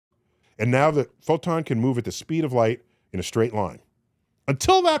And now the photon can move at the speed of light in a straight line.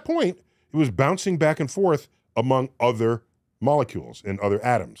 Until that point, it was bouncing back and forth among other molecules and other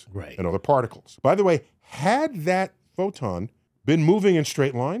atoms and other particles. By the way, had that photon been moving in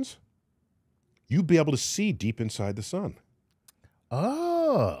straight lines, you'd be able to see deep inside the sun.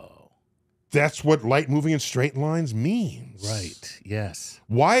 Oh. That's what light moving in straight lines means. Right, yes.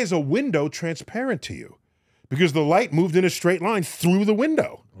 Why is a window transparent to you? Because the light moved in a straight line through the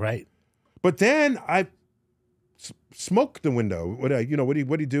window. Right. But then I smoke the window. What do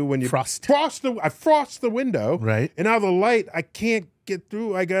you do when you frost? I frost the window. Right. And now the light, I can't get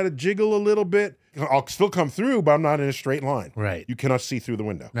through. I got to jiggle a little bit. I'll still come through, but I'm not in a straight line. Right. You cannot see through the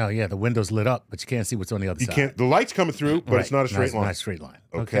window. No, yeah, the window's lit up, but you can't see what's on the other side. You can't. The light's coming through, but it's not a straight line. Not a straight line.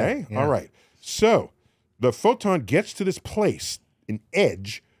 Okay. Yeah. All right. So the photon gets to this place, an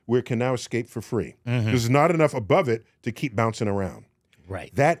edge, where it can now escape for free. There's not enough above it to keep bouncing around.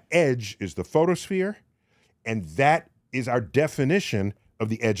 Right. That edge is the photosphere, and that is our definition of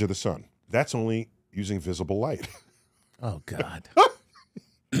the edge of the sun. That's only using visible light. Oh, God.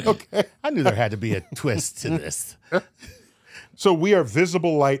 Okay. I knew there had to be a twist to this. So we are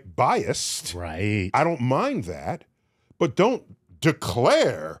visible light biased. Right. I don't mind that, but don't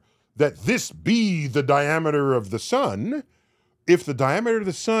declare that this be the diameter of the sun if the diameter of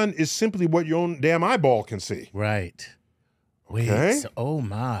the sun is simply what your own damn eyeball can see. Right. Wait, Okay. so, oh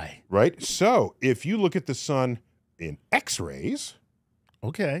my. Right? So if you look at the sun in X-rays,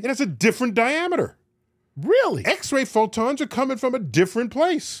 Okay. it has a different diameter. Really? X-ray photons are coming from a different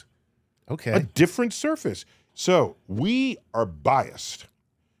place, Okay. a different surface. So we are biased.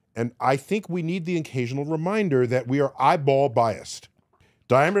 And I think we need the occasional reminder that we are eyeball biased.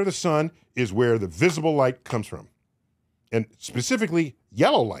 Diameter of the sun is where the visible light comes from. And specifically,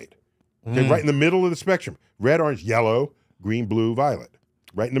 yellow light. Okay, right in the middle of the spectrum. Red, orange, yellow, green, blue, violet.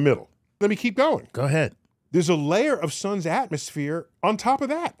 Right in the middle. Let me keep going. Go ahead. There's a layer of sun's atmosphere on top of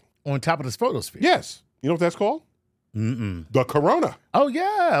that. On top of this photosphere. Yes. You know what that's called? The corona. Oh,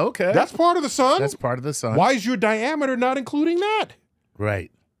 yeah. Okay. That's part of the sun. That's part of the sun. Why is your diameter not including that?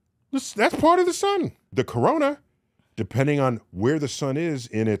 Right. That's part of the sun. The corona, depending on where the sun is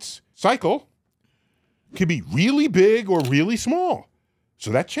in its cycle, can be really big or really small.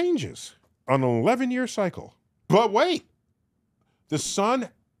 So that changes on an 11-year cycle. But wait, the sun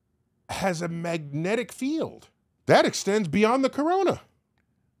has a magnetic field that extends beyond the corona.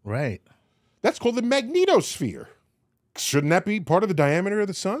 Right. That's called the magnetosphere. Shouldn't that be part of the diameter of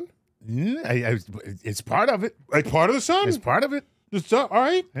the sun? It's part of it. Like part of the sun? It's part of it. All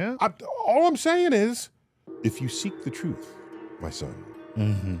right. Yeah. All I'm saying is, if you seek the truth, my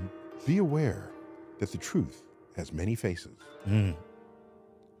son, be aware that the truth has many faces.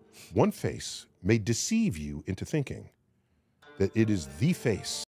 One face may deceive you into thinking that it is the face